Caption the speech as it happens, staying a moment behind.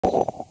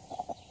Today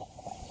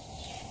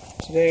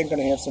I'm going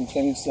to have some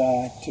things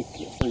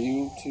for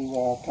you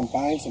to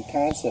combine some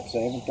concepts.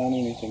 I haven't done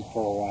anything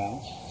for a while.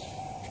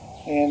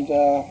 And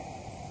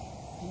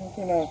we're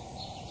going to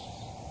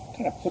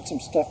kind of put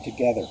some stuff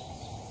together.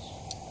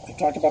 I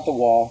talked about the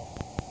wall.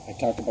 I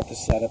talked about the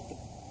setup. The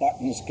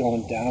buttons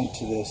going down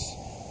to this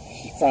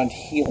front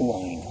heel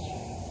line,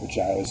 which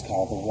I always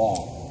call the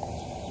wall.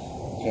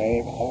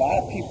 Okay, a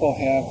lot of people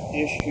have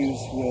issues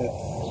with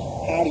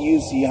how to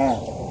use the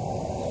arm.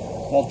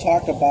 They'll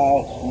talk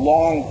about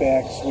long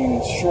back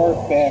swings, short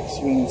back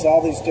swings,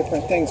 all these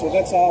different things. Well,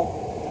 that's all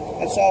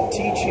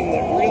teaching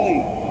that really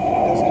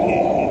doesn't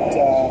hit it.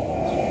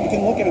 You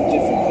can look at it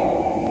differently.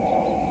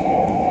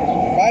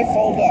 If I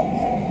fold up,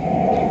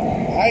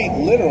 I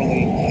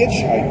literally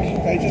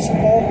hitchhike. I just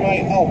fold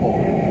my elbow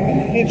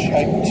and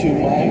hitchhike to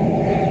my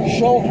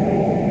shoulder.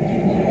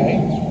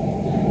 Okay?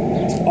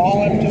 That's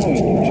all I'm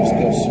doing. Just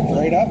go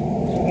straight up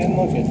and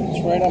look at it.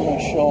 It's right on my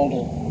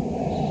shoulder.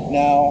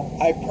 Now,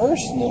 I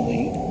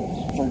personally,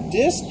 for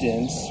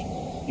distance,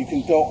 you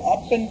can go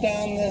up and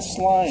down this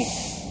line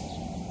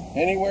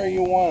anywhere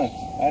you want.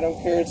 I don't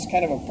care. It's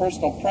kind of a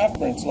personal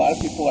preference. A lot of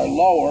people are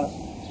lower.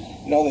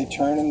 You know, they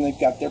turn and they've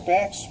got their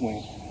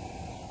backswing.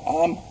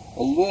 I'm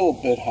a little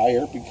bit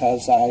higher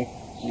because I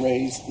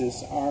raise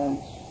this arm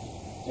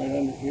right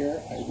under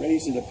here. I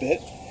raise it a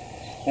bit,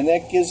 and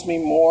that gives me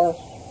more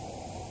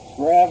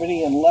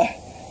gravity and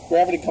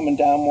gravity coming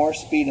down, more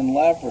speed and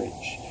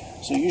leverage.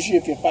 So usually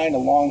if you find a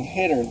long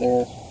hitter,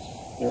 they're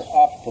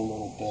up a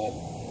little bit.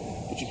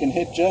 But you can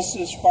hit just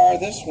as far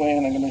this way,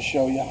 and I'm going to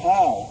show you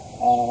how.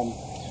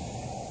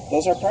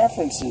 Those are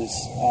preferences.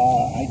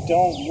 I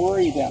don't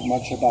worry that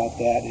much about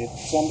that. If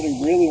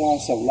somebody really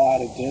wants a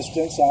lot of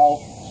distance,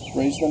 I'll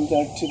raise them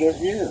to their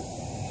ear.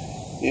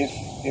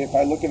 If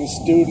I look at a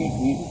student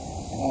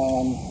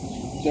and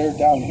they're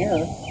down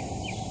here,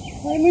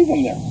 I leave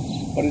them there.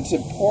 But it's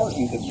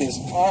important that this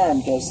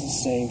arm does the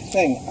same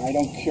thing. I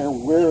don't care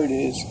where it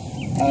is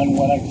on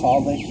what I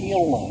call the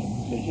heel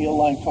line. The heel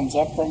line comes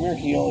up from your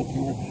heel if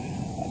you're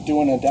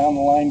doing a down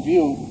the line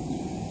view,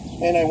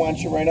 and I want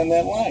you right on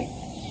that line.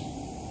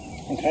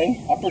 Okay?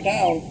 Up or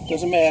down,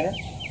 doesn't matter.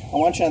 I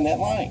want you on that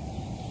line.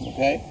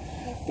 Okay?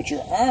 But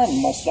your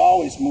arm must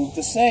always move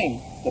the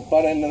same. The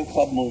butt end of the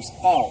club moves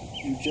out.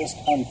 You just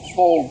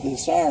unfold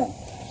this arm.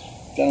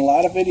 Done a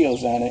lot of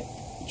videos on it.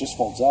 It just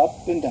folds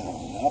up and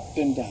down, up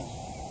and down.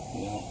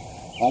 You know,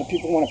 a lot of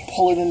people want to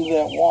pull it into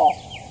that wall.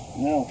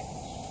 No.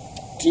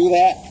 Do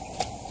that,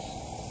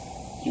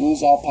 you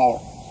lose all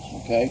power.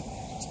 Okay?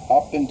 It's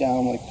up and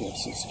down like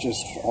this. It's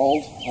just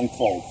fold,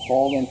 unfold,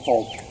 fold,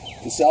 unfold.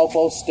 This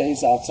elbow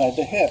stays outside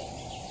the hip.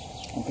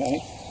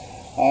 Okay?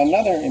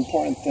 Another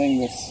important thing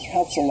that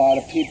helps a lot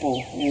of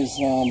people is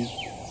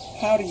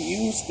how to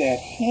use that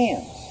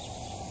hand.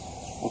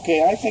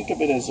 Okay, I think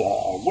of it as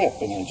a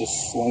whip, and I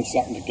just slung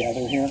something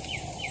together here.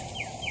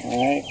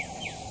 Alright?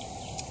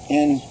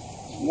 And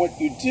what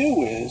you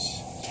do is,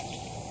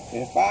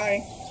 if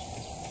I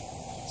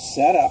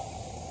set up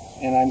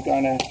and I'm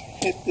going to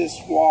hit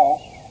this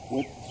wall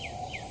with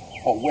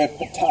a whip,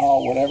 a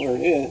towel, whatever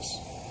it is,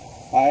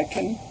 I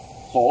can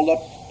fold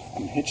up,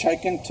 I'm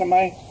hitchhiking to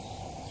my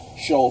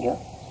shoulder,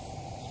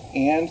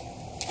 and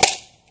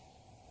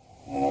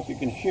I don't know if you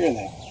can hear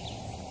that.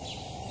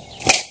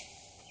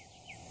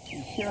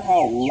 You hear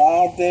how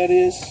loud that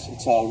is?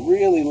 It's a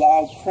really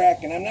loud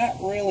crack, and I'm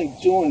not really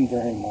doing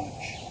very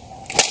much.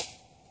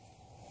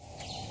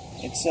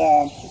 It's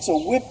a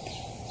whip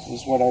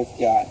is what I've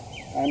got.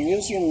 I'm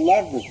using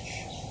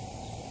leverage,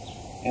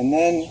 and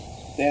then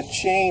that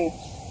chain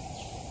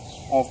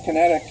of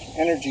kinetic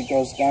energy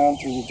goes down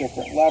through the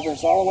different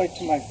levers all the way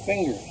to my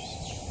fingers,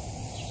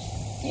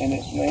 and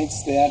it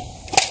makes that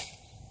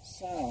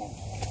sound.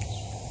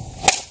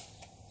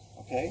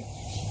 Okay?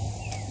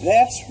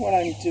 That's what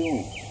I'm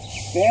doing.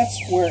 That's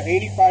where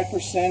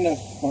 85% of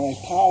my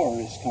power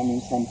is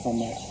coming from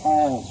my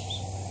arms.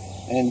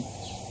 And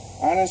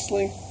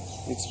honestly,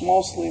 it's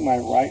mostly my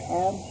right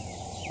arm.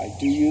 I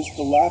do use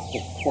the left,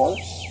 of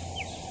course.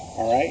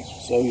 Alright,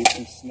 so you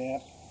can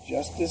snap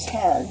just as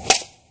hard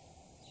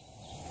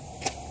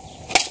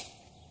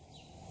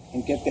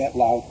and get that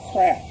loud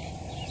crack.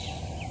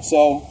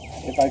 So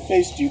if I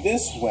faced you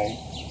this way,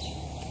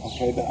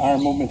 okay, the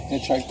arm movement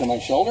hitchhike to my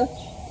shoulder,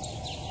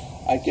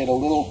 I get a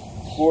little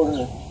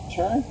quarter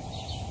turn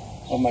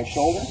of my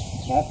shoulder,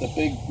 not the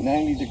big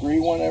 90-degree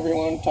one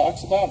everyone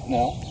talks about,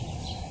 no.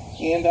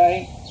 And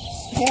I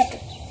snap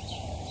it.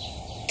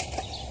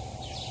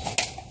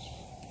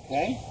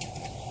 Okay?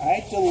 I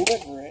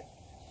deliver it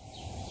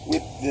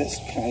with this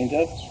kind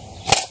of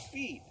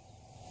speed.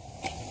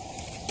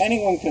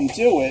 Anyone can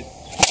do it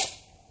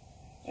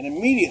and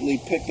immediately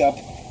pick up,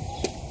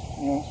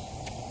 you know,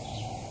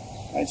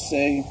 I'd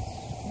say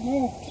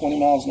 20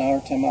 miles an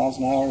hour, 10 miles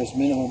an hour is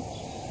minimum.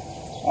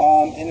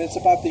 And it's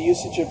about the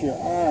usage of your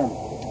arm.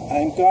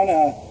 I'm going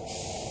to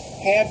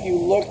have you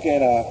look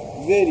at a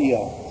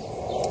video,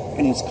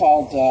 and it's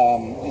called,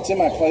 it's in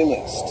my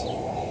playlist,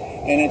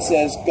 and it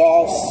says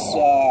golf's,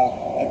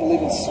 I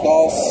believe it's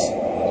golf's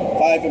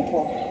 5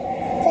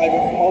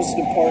 most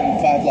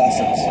important 5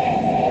 lessons.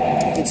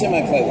 It's in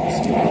my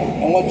playlist.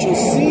 And what you'll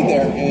see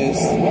there is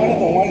one of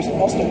the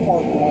most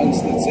important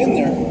ones that's in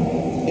there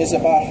is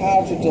about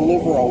how to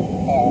deliver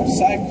a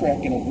side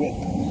crack in a whip.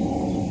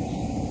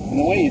 And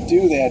the way you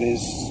do that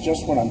is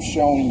just what I'm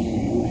showing you.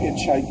 You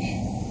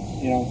hitchhike,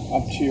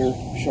 up to your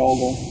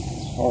shoulder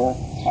or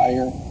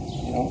higher,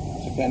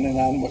 depending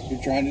on what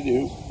you're trying to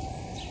do.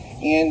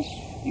 And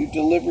you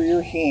deliver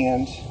your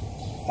hand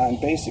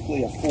on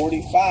basically a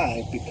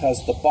 45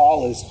 because the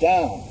ball is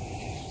down.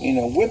 In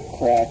a whip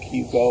crack,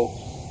 you go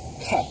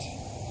cut.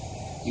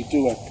 You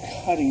do a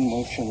cutting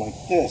motion like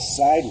this,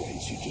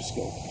 sideways. You just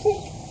go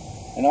poof.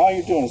 And all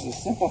you're doing is a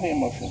simple hand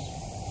motion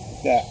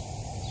like that.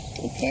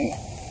 Okay?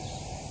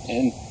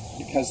 And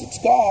because it's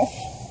golf,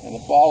 and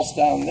the ball's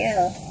down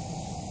there,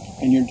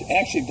 and you're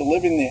actually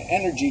delivering the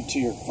energy to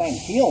your front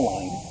heel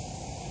line,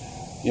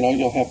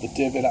 you'll have the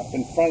divot up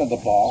in front of the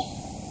ball,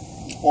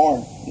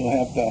 or you'll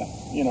have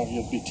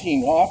you'll be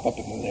teeing off up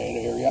in that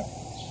area.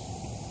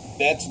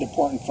 That's an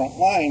important front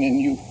line, and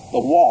the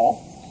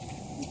wall,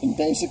 and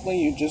basically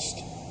you just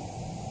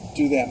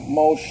do that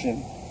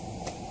motion,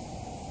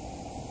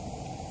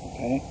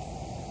 okay,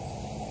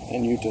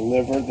 and you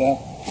deliver the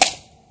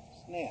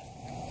snap.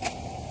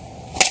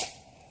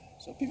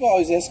 So people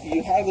always ask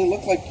you hardly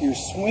look like you're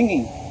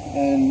swinging,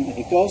 and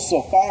it goes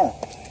so far.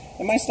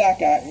 And my stock,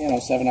 7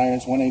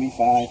 irons,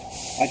 185.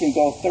 I can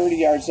go 30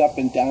 yards up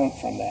and down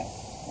from that.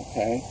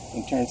 Okay,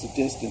 in terms of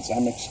distance,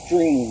 I'm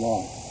extremely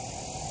long.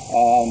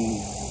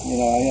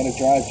 I had a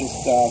drive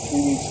just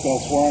 3 weeks ago,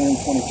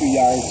 422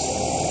 yards,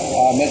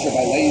 measured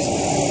by laser.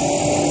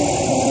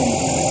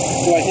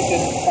 Do I hit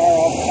that car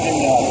all the time?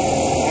 No.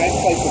 I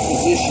play for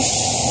position.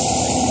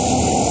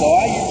 So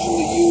I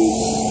usually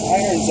use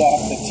irons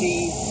off the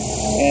tee,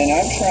 and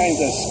I'm trying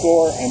to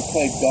score and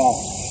play golf.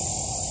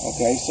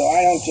 Okay, so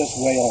I don't just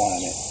wail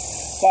on it.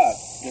 But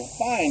you'll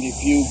find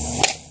if you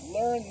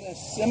learn this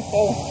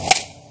simple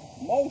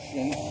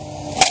motion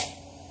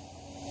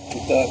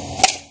with the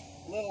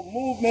little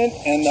movement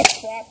and the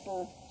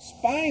proper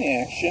spine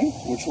action,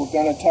 which we're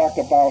going to talk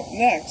about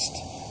next,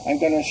 I'm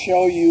going to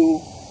show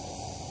you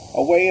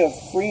a way of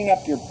freeing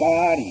up your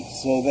body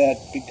so that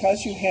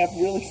because you have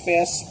really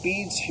fast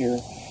speeds here,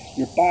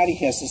 your body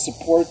has to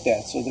support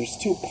that. So there's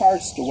 2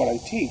 parts to what I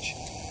teach.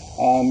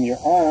 Your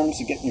arms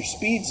and getting your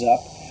speeds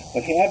up,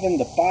 but having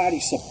the body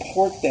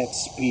support that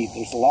speed.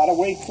 There's a lot of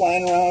weight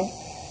flying around,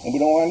 and we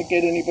don't want to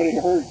get anybody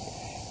hurt.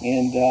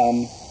 And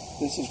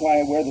this is why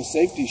I wear the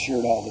safety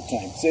shirt all the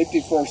time. Safety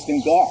first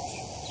in golf.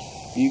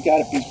 You got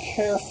to be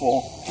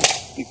careful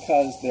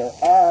because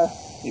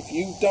if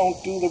you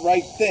don't do the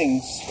right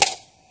things,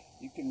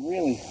 you can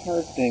really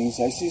hurt things.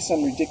 I see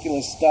some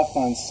ridiculous stuff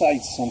on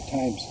sites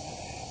sometimes.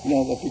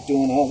 They'll be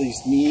doing all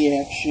these knee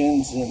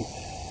actions and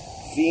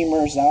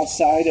femurs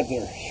outside of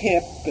their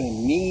hip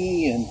and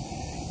knee, and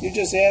you're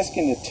just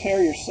asking to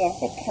tear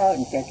yourself apart.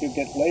 In fact, you'll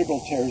get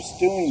labral tears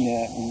doing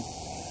that. And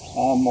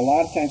a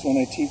lot of times when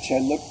I teach, I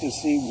look to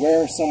see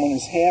where someone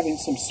is having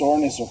some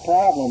soreness or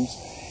problems,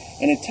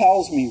 and it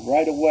tells me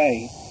right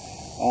away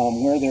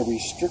where they're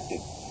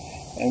restricted.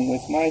 And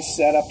with my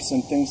setups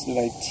and things that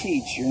I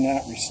teach, you're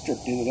not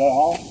restricted at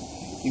all.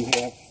 You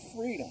have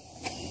freedom.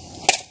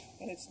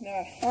 And it's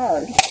not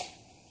hard,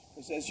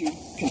 because as you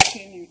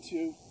continue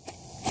to,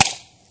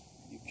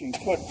 you can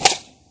put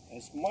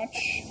as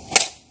much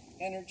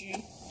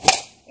energy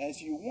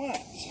as you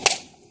want.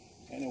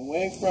 And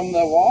away from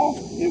the wall,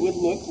 it would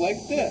look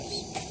like this.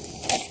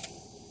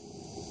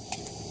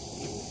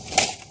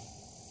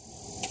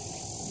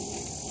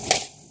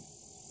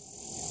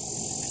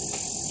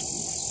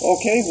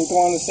 Okay, we'll go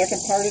on to the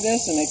second part of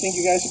this, and I think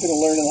you guys are going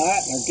to learn a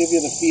lot, and I'll give you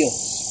the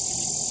feels.